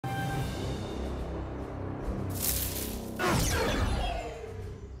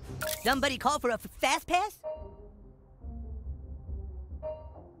Somebody call for a fast pass?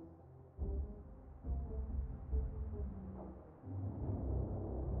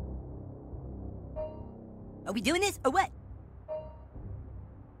 Are we doing this or what?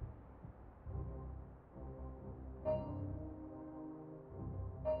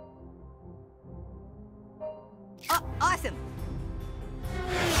 Oh, awesome!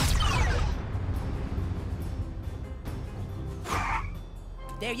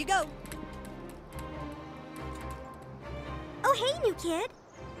 There you go. Oh, hey, new kid.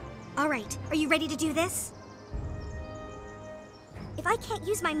 All right, are you ready to do this? If I can't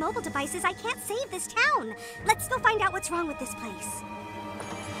use my mobile devices, I can't save this town. Let's go find out what's wrong with this place.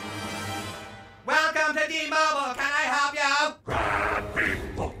 Welcome to D-Mobile. Can I help you? Grab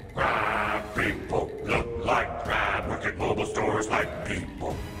people, look like Grab, work at mobile stores like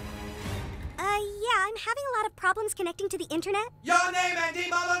people. Yeah, I'm having a lot of problems connecting to the internet. Your name and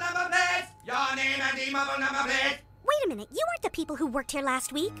D-Mobile number, please. Your name and D-Mobile number, please. Wait a minute, you weren't the people who worked here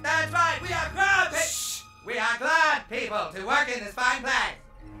last week. That's right. We are glad We are glad people to work in this fine place.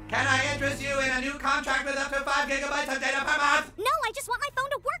 Can I interest you in a new contract with up to 5 gigabytes of data per month? No, I just want my phone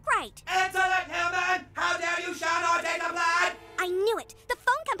to work right. Insolent human! How dare you shun our data plan? I knew it. The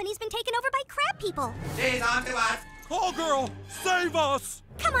phone company's been taken over by crab people. She's on to us. Call girl, save us!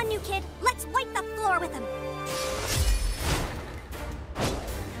 Come on, new kid. Let's wipe the floor with them.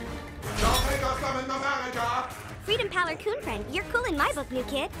 Don't make us summon the manager! Freedom Pal or Coon Friend, you're cool in my book, new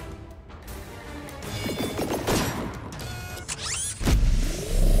kid.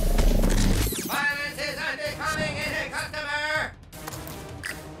 Violence is unbecoming in a customer!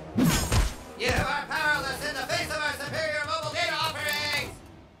 You are powerless in the face of our superior mobile data offerings!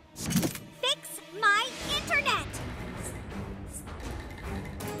 Fix my internet!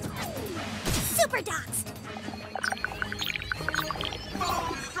 Super Docs!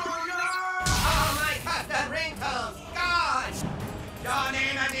 Phone destroyer! All my custom ringtones gone! Your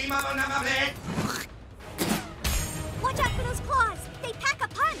name and D-Mobile number, please! Watch out for those claws! They pack a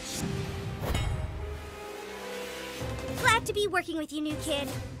punch! Glad to be working with you, new kid.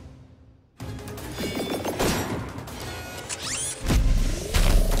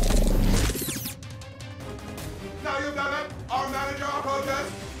 Now you've done it! Our manager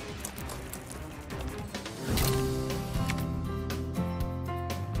approaches!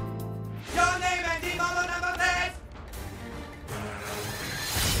 Your name and D-Mobile number, please!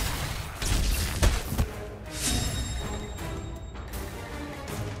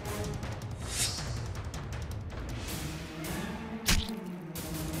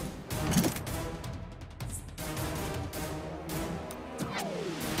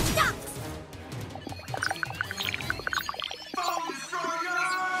 Docs! Phone destroyer!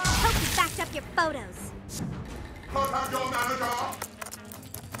 Hope you backed up your photos. Contact your manager!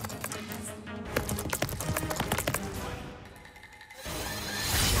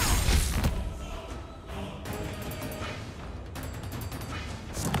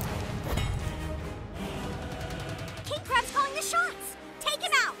 King Crab's calling the shots! Take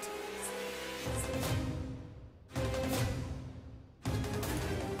him out!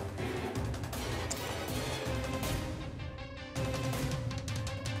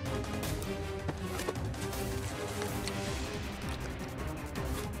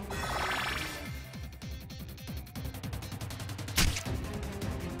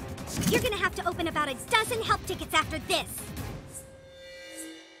 You're gonna have to open about a dozen help tickets after this.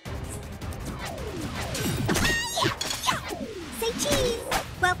 Say cheese!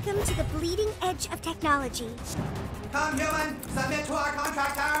 Welcome to the bleeding edge of technology. Come, human! Submit to our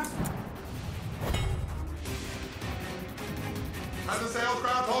contract terms! Has the sales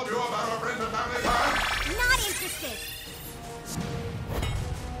crowd told you about our friends and family plan? Not interested!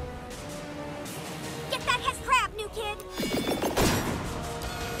 Get that head crab, new kid!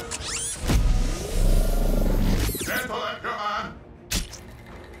 Insolent human!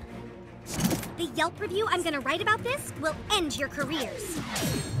 The Yelp review I'm gonna write about this will end your careers.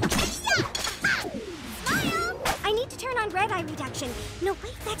 Smile! I need to turn on red eye reduction. No,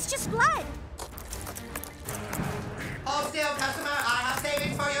 wait, that's just blood. Hold still, customer. I have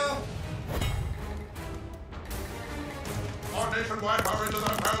savings for you. Our nationwide coverage is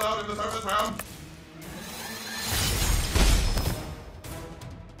unparalleled in the service realm.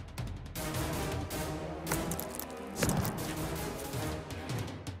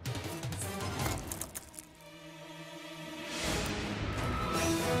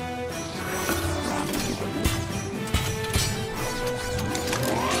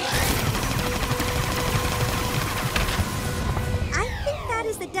 I think that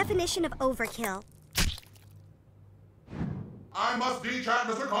is the definition of overkill. I must dechat,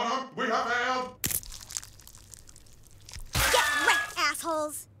 Mr. Connor. We have failed. Get wrecked,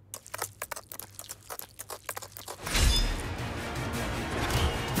 assholes!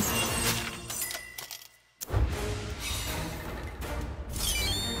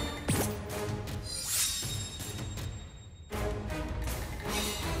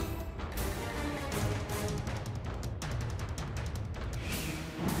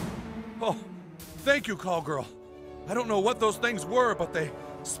 Oh, thank you, call girl. I don't know what those things were, but they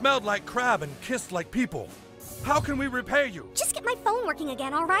smelled like crab and kissed like people. How can we repay you? Just get my phone working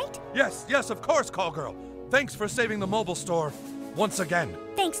again, all right? Yes, yes, of course, call girl. Thanks for saving the mobile store once again.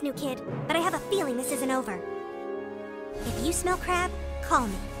 Thanks, new kid, but I have a feeling this isn't over. If you smell crab, call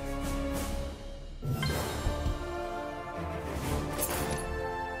me.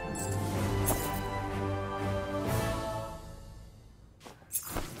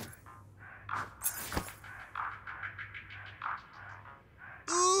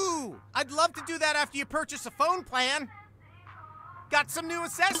 Ooh, I'd love to do that after you purchase a phone plan. Got some new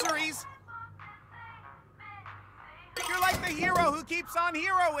accessories. You're like the hero who keeps on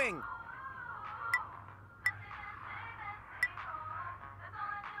heroing.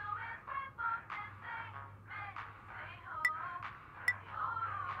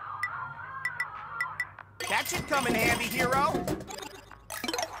 That should come in handy, hero.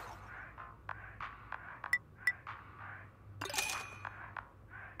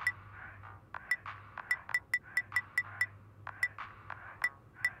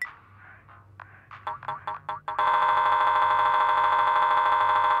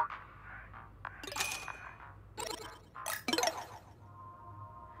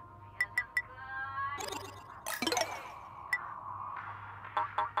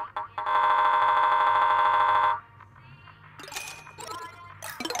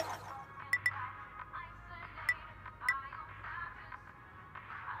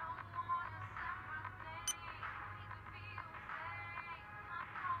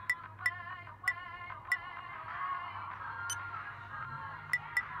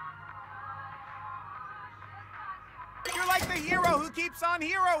 You're like the hero who keeps on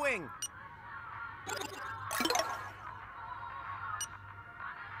heroing.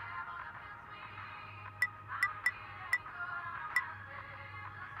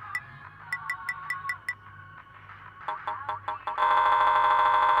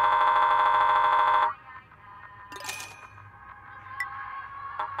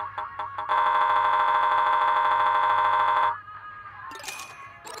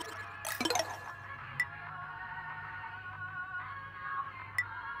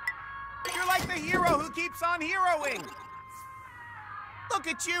 You're like the hero who keeps on heroing. Look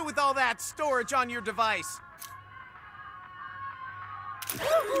at you with all that storage on your device.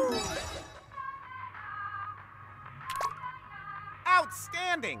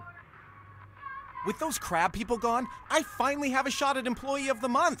 Outstanding. With those crab people gone, I finally have a shot at Employee of the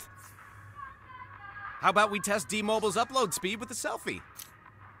Month. How about we test D-Mobile's upload speed with a selfie?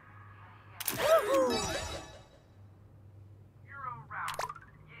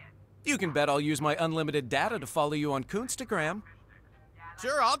 You can bet I'll use my unlimited data to follow you on Coonstagram.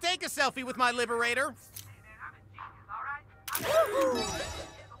 Sure, I'll take a selfie with my Liberator.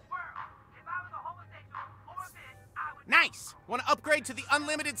 Nice! Want to upgrade to the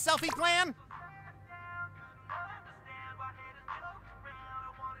unlimited selfie plan?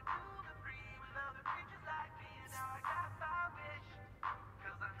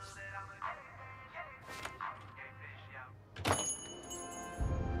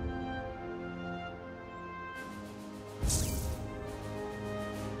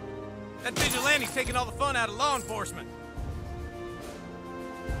 That vigilante's taking all the fun out of law enforcement.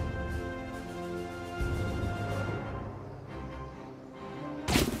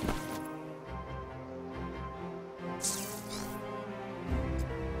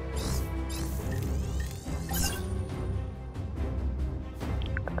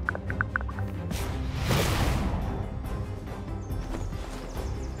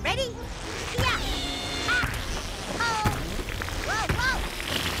 Ready? Yeah! Ah! Oh! Whoa, whoa!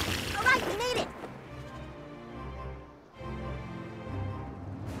 All right, we made it!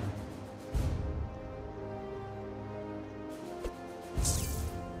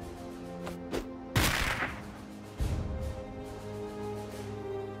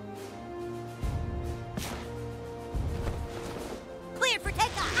 Cleared for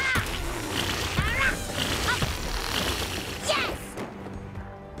takeoff. Ah! Yes!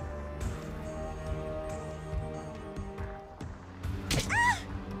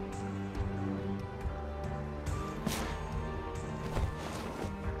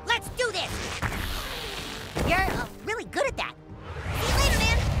 Let's do this. You're really good at that.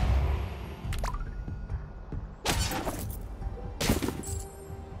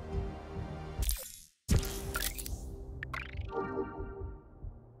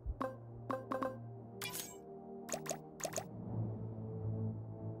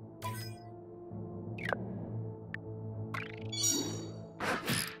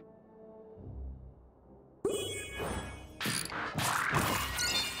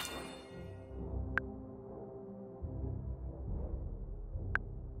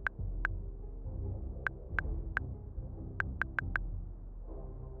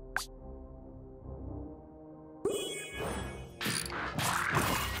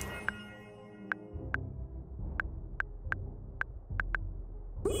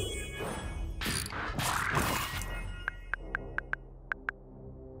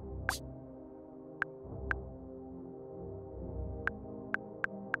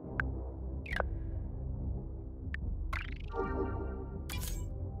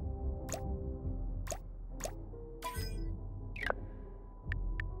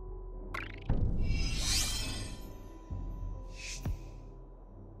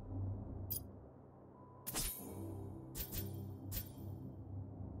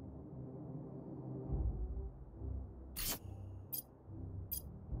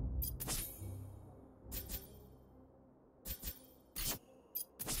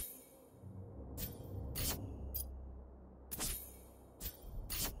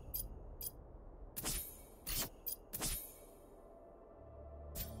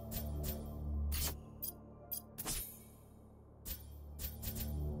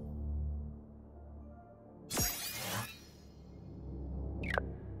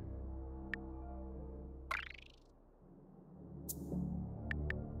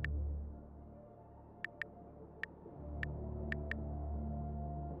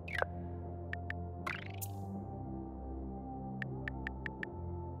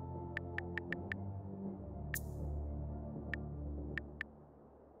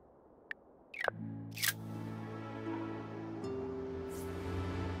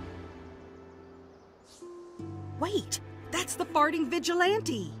 Wait, that's the farting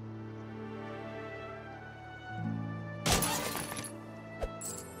vigilante.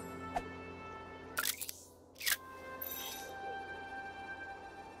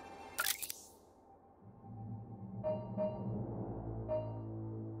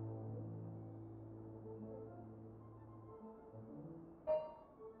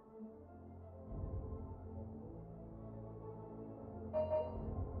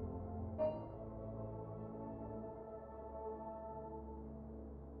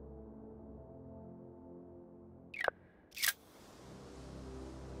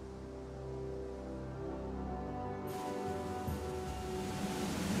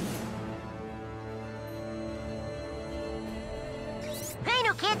 Hey,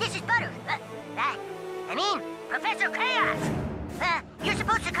 new kid, this is Butter. Professor Chaos. You're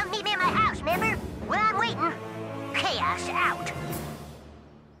supposed to come meet me at my house, remember? Well, I'm waiting. Chaos out.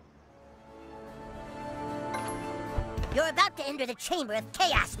 You're about to enter the Chamber of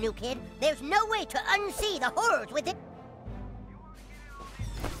Chaos, new kid. There's no way to unsee the horrors with it.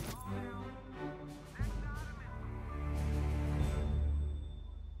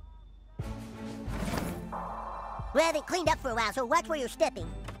 Well, I haven't cleaned up for a while, so watch where you're stepping.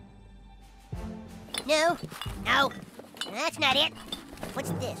 No. That's not it.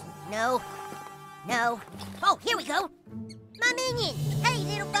 What's this? No. Oh, here we go. My minion! Hey,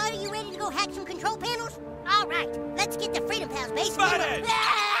 little brother, you ready to go hack some control panels? All right, let's get to Freedom Pals base. Butters!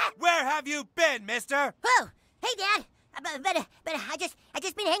 Where have you been, mister? Oh, hey, Dad. But I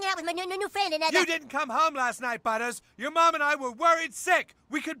just been hanging out with my new friend and You didn't come home last night, Butters. Your mom and I were worried sick.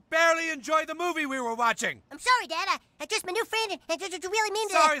 We could barely enjoy the movie we were watching. I'm sorry, Dad. I just my new friend and just really mean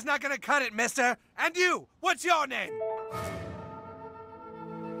to... Sorry's not gonna cut it, mister. And you, what's your name?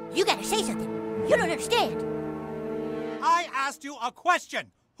 You gotta say something. You don't understand. I asked you a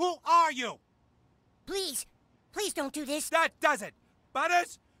question. Who are you? Please don't do this. That does it.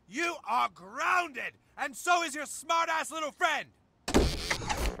 Butters, you are grounded. And so is your smart-ass little friend.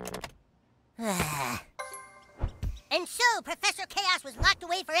 And so, Professor Chaos was locked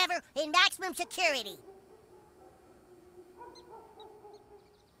away forever in maximum security.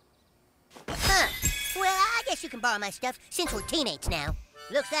 Huh. Well, I guess you can borrow my stuff since we're teammates now.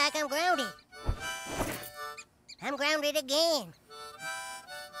 Looks like I'm grounded. I'm grounded again.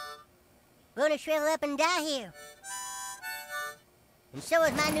 Gonna shrivel up and die here. And so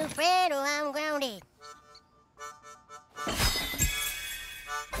is my new friend, or I'm grounded.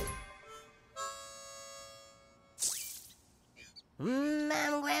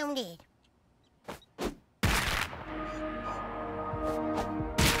 I'm grounded.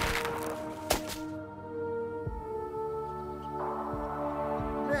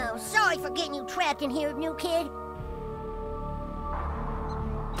 Oh, sorry for getting you trapped in here, new kid.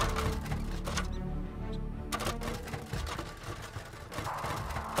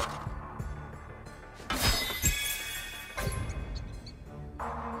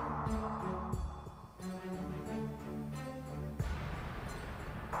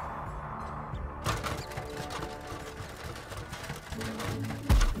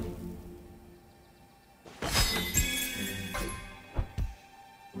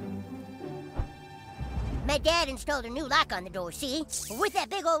 My dad installed a new lock on the door, see? With that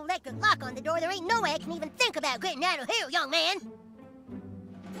big old electric lock on the door, there ain't no way I can even think about getting out of here, young man.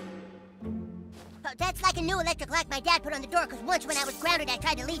 Oh, that's like a new electric lock my dad put on the door, because once when I was grounded, I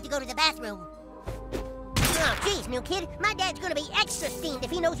tried to leave to go to the bathroom. Oh, jeez, new kid. My dad's gonna be extra steamed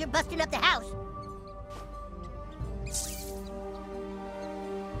if he knows you're busting up the house.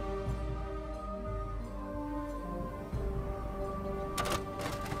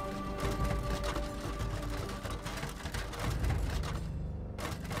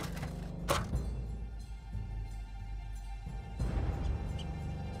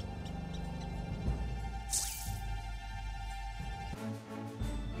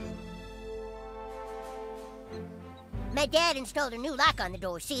 My dad installed a new lock on the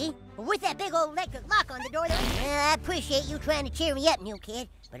door, see? With that big old electric lock on the door, I appreciate you trying to cheer me up, new kid,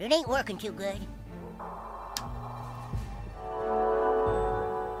 but it ain't working too good.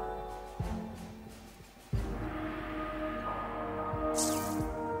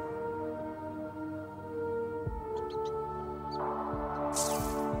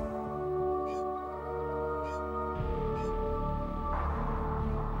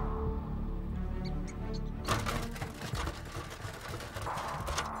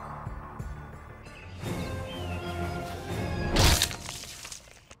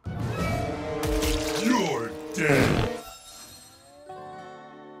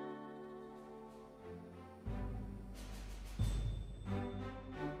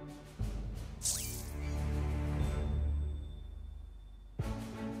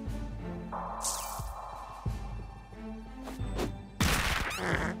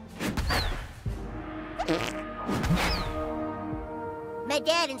 My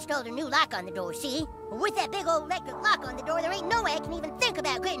dad installed a new lock on the door, see? With that big old electric lock on the door, there ain't no way I can even think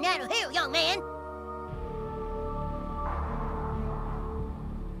about getting out of here, young man.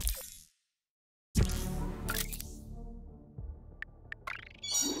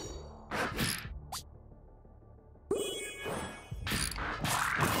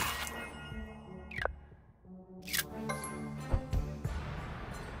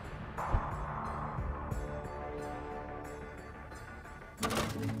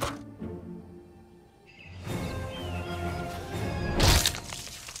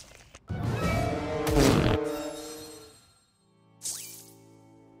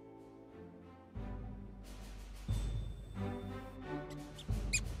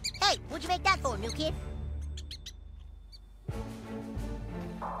 Hey, what'd you make that for, new kid?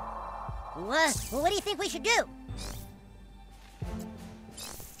 What do you think we should do?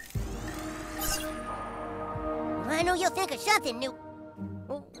 I know you'll think of something, new...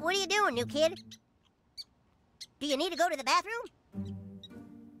 What are you doing, new kid? Do you need to go to the bathroom?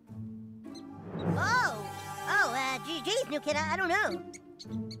 Geez, new kid, I don't know.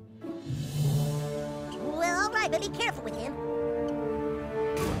 Well, all right, but be careful with him.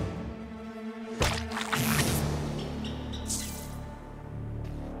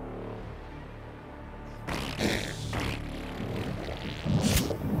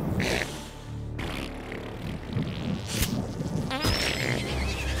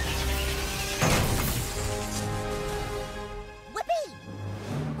 Whoopee!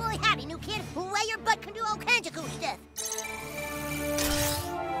 Boy, howdy, new kid. Why, your butt can do all kinds of cool stuff.